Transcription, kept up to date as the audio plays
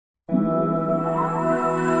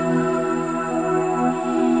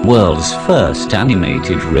World's first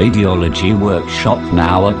animated radiology workshop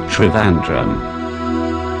now at Trivandrum.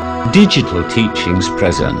 Digital Teachings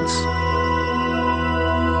presents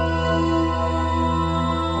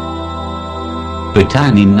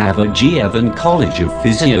Bethany Navajeevan College of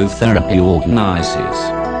Physiotherapy organizes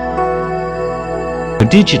a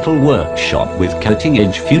digital workshop with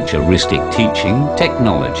cutting-edge futuristic teaching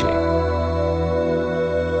technology.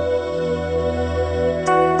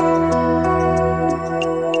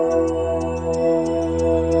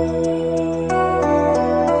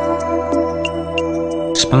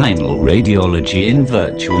 Spinal radiology in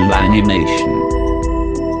virtual animation.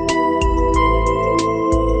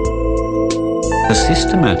 A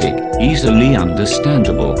systematic, easily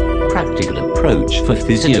understandable, practical approach for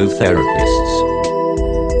physiotherapists.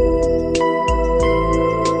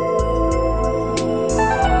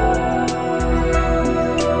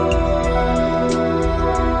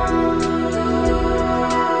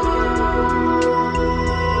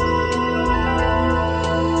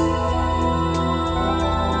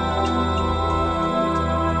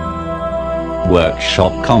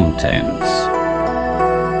 Workshop contents.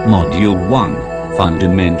 Module 1,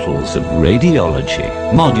 Fundamentals of Radiology.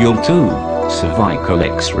 Module 2, Cervical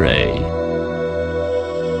X-ray.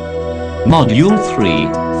 Module 3,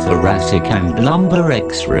 Thoracic and Lumbar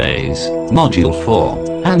X-rays. Module 4,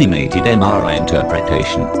 Animated MRI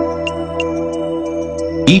interpretation.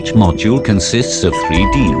 Each module consists of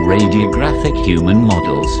 3D radiographic human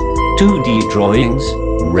models, 2D drawings,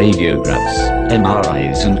 radiographs,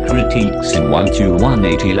 MRIs and critiques in 1 to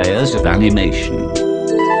 180 layers of animation.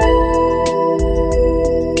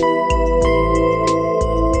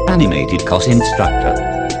 Animated course instructor,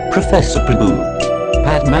 Professor Prabhu,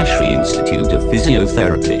 Padmashri Institute of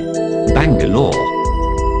Physiotherapy, Bangalore.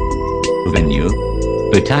 Venue,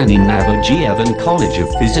 Bethany Navajeevan College of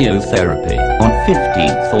Physiotherapy, on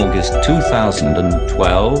 15th August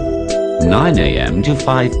 2012, 9 AM to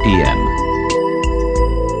 5 PM.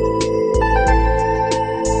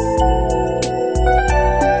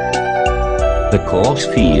 The course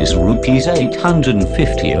fee is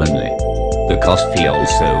 ₹850 only. The course fee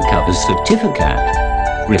also covers certificate,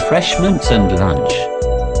 refreshments and lunch.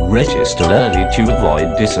 Register early to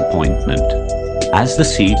avoid disappointment, as the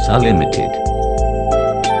seats are limited.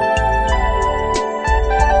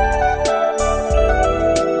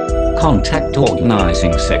 Contact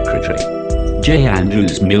Organizing Secretary J.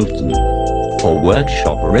 Andrews Milton for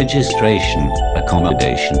workshop registration,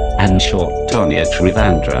 accommodation and short-term at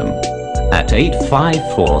Trivandrum at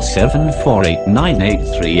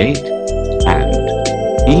 8547489838 and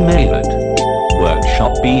email at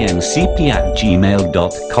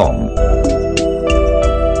workshopbncp@gmail.com.